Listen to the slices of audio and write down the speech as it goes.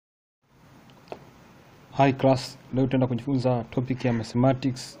Hi class, leo tutaenda kujifunza topic ya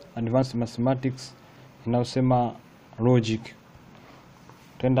mathematics, advanced mathematics inayosema logic.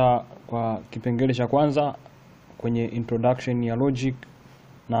 Tutaenda kwa kipengele cha kwanza kwenye introduction ya logic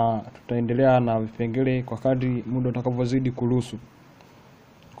na tutaendelea na vipengele kwa kadri muda utakavyozidi kuruhusu.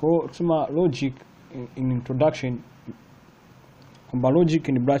 Kwa hiyo kusema logic in introduction, kwamba logic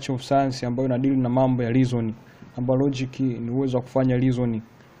ni branch of science ambayo inadili na mambo ya reasoning, ambayo logic ni uwezo wa kufanya reasoning.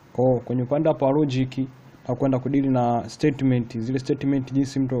 Kwa hiyo kwenye upande wa logic kwenda kudili na statement, zile statement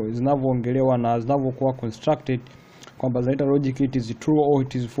jinsi mtu zinavyoongelewa na zinavyokuwa constructed, kwamba zinaita logic, it is true or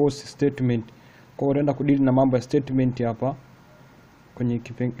it is false statement. Kwa hiyo tutaenda kudili na mambo ya statement hapa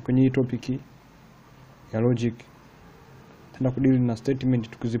kwenye topic ya logic. Tutaenda kudili na statement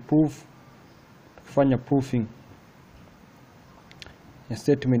tukiziprove, tukifanya proofing ya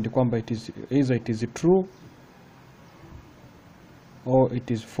statement kwamba it is either it is true or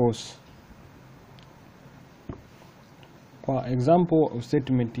it is false. Kwa example of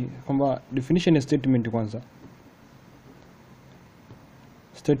statement, kwamba definition ya statement kwanza.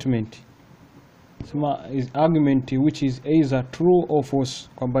 Statement sema is argument which is either true or false,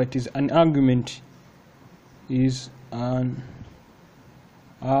 kwamba it is an argument, is an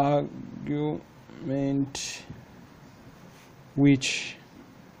argument which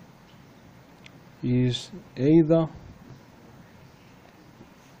is either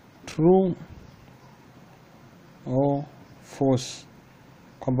true or false,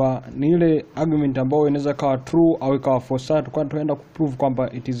 kwamba ni ile argument ambayo inaweza kawa true au ikawa false. Tunaenda kuprove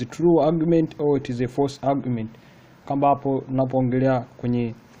kwamba it is a true argument or it is a false argument, kwamba hapo tunapoongelea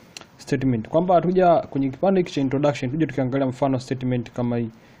kwenye statement. Kwamba tuja kwenye kipande hiki cha introduction tuje tukiangalia mfano statement kama hii.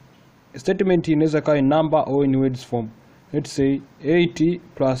 Statement inaweza kawa in number or in words form. Let's say 8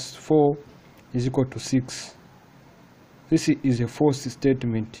 plus 4 is equal to 6. This is a false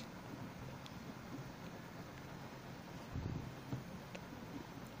statement.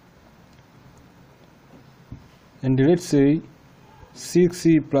 And let's say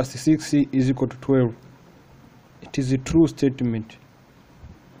 6 plus 6 is equal to 12. It is a true statement.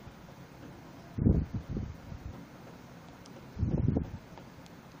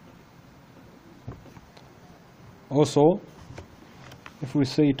 Also, if we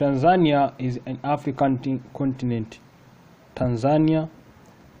say Tanzania is an African continent, Tanzania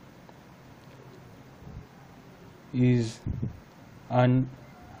is an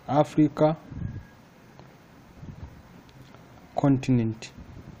Africa continent.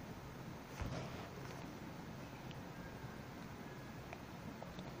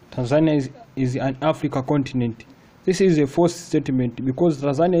 Tanzania is an Africa continent. This is a false statement because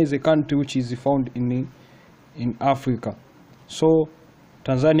Tanzania is a country which is found in Africa. So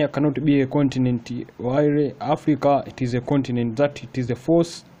Tanzania cannot be a continent, while Africa it is a continent. That it is a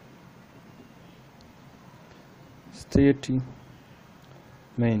false statement.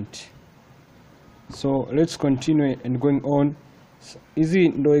 So let's continue and going on. Hizi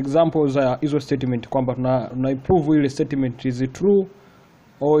ndo examples za hizo statement, kwamba tuna prove ile statement is true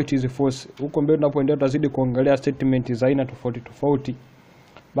or it is false. Huko mbele tunapoendelea tutazidi kuangalia statement za aina tofauti tofauti.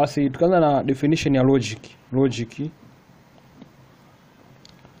 Basi tukaanza na definition ya logic.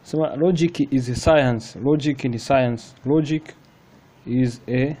 So logic is a science. Logic is science. Logic is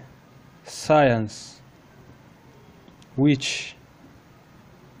a science which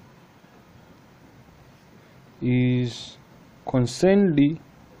is concerned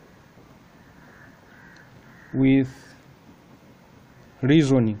with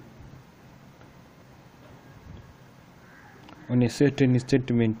reasoning on a certain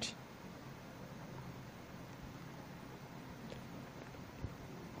statement.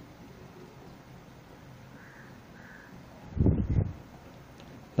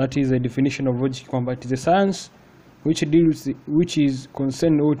 That is the definition of logic, kwamba it is a science which is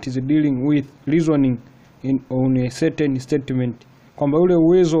concerned or it is dealing with reasoning on a certain statement, kwamba ule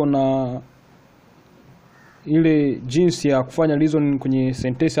uwezo na ile jinsi ya kufanya reasoning kwenye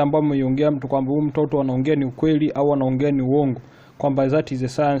sentence ambayo umeiongea mtu, kwamba huyu mtoto anaongea ni ukweli au anaongea ni uongo, kwamba that is a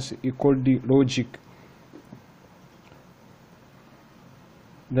science called logic.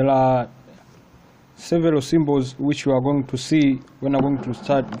 There are several symbols which we are going to see when I'm going to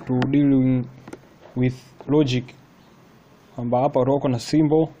start to dealing with logic, kwamba hapa tuko na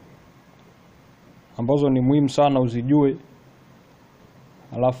symbol ambazo ni muhimu sana uzijue.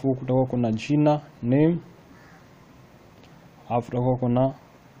 Alafu kutakuwa kuna jina, name, alafu kutakuwa kuna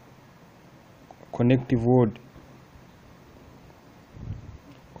connective word.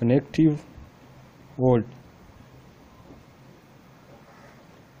 Connective word.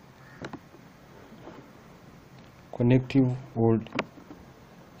 Connective word.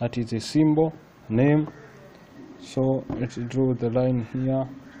 That is a symbol, name, So let's draw the line here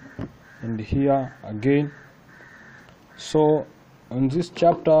and here again. So on this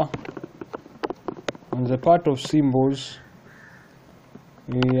chapter, on the part of symbols,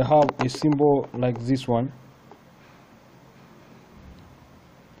 we have a symbol like this one,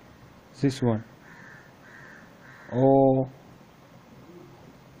 or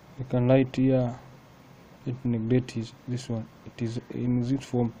you can write here, it neglects this one. It is in this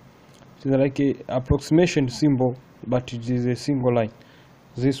form. It is like a approximation symbol, but it is a single line.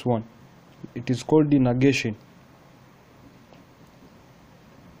 This one, it is called the negation.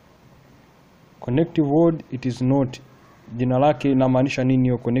 Connective word, it is not. Jina lake inamaanisha nini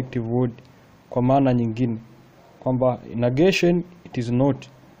hiyo connective word? Kwa maana nyingine kwamba negation, it is not,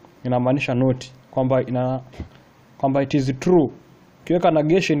 inamaanisha not, kwamba it is true. Kiweka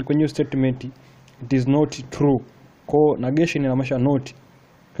negation kwenye statement, it is not true. Kwa negation inamaanisha not.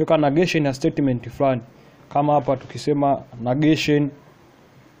 Kiweka negation ya statement fulani, kama hapa tukisema negation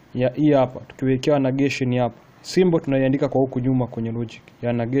ya hii hapa, tukiwekewa negation hapa, symbol tunaiandika kwa huku nyuma kwenye logic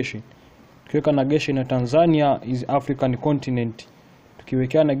ya negation. Tukiweka negation ya Tanzania is African continent,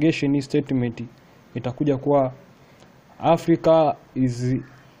 tukiwekea negation hii statement itakuja kuwa Africa is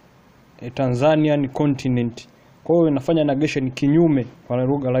a Tanzanian continent. Kwa hiyo inafanya negation kinyume, kwa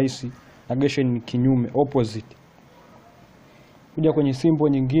lugha rahisi negation ni kinyume, opposite. Kuja kwenye symbol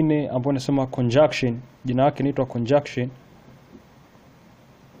nyingine ambayo nasema conjunction, jina lake inaitwa conjunction.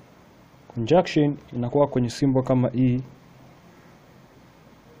 Conjunction inakuwa kwenye symbol kama hii,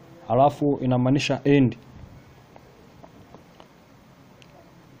 alafu inamaanisha end.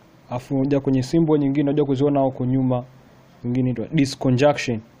 Alafu unaja kwenye symbol nyingine unajua kuziona huko nyuma, nyingine inaitwa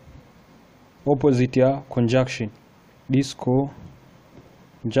disconjunction, opposite ya conjunction,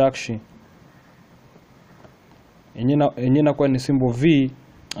 disconjunction. Yenyewe inakuwa ni symbol V,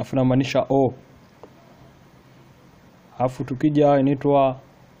 alafu inamaanisha O. Alafu tukija inaitwa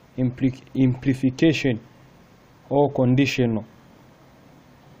implication or conditional.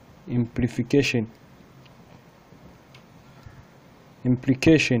 Implication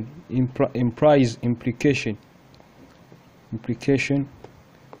implies implication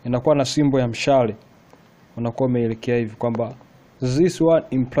inakuwa na symbol ya mshale, unakuwa umeelekea hivi kwamba this one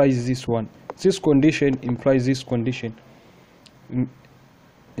implies this one, this condition implies this condition.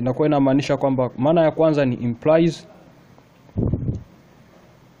 Inakuwa inamaanisha kwamba maana ya kwanza ni implies,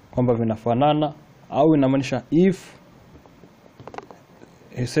 kwamba vinafanana, au inamaanisha if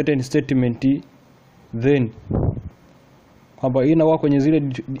a certain statement then, kwamba inakuwa kwenye zile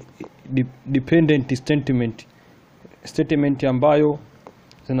dependent statement ambayo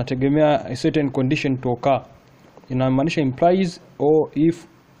zinategemea a certain condition to occur. Inamaanisha implies or if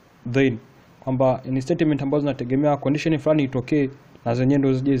then, kwamba ni statement ambazo zinategemea condition fulani itokee na zenyewe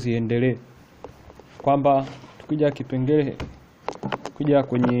ndio zije ziendelee. Kwamba tukija kipengele, tukija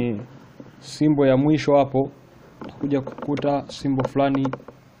kwenye symbol ya mwisho hapo, tutakuja kukuta symbol fulani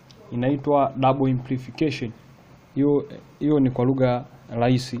inaitwa double implication. Hiyo ni kwa lugha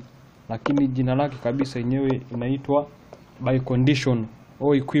rahisi, lakini jina lake kabisa yenyewe inaitwa biconditional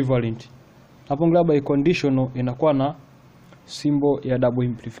au equivalent. Hapo ngala biconditional inakuwa na symbol ya double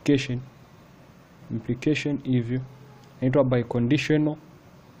implication hivyo, inaitwa biconditional.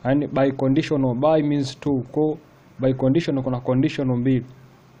 Yani biconditional, bi means two, kwa biconditional kuna conditional mbili,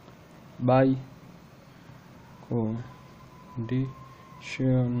 biconditional.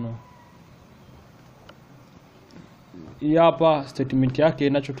 Hii hapa statement yake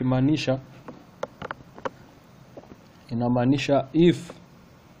inachokimaanisha, inamaanisha if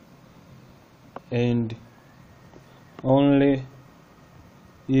and only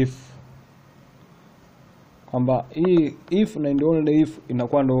if, kwamba hii if and only if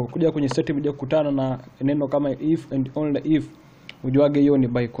inakuwa ndo kuja kwenye statement ya kukutana na neno kama if and only if, ujuage hiyo ni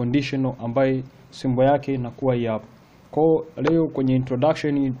biconditional ambaye symbol yake inakuwa hii hapa. Kwa leo kwenye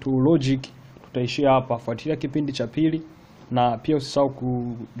introduction to logic tutaishia hapa. Fuatilia kipindi cha pili, na pia usisahau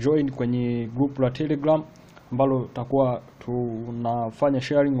kujoin kwenye group la Telegram ambalo tutakuwa tunafanya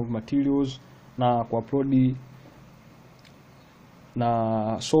sharing of materials na kuupload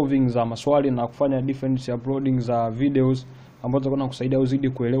na solving za maswali na kufanya different uploading za videos ambazo zitakuwa kusaidia uzidi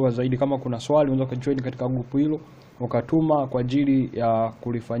kuelewa zaidi. Kama kuna swali unaweza kujoin katika group hilo ukatuma kwa ajili ya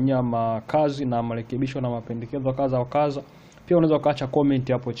kulifanyia makazi na marekebisho na mapendekezo kaza wa kaza. Pia unaweza ukaacha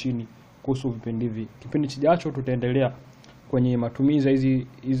comment hapo chini kuhusu vipindi hivi. Kipindi kijacho tutaendelea kwenye matumizi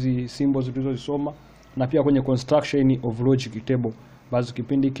hizi symbols tulizozisoma na pia kwenye construction of logic table. Basi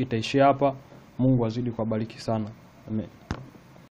kipindi kitaishia hapa. Mungu azidi kubariki sana. Amen.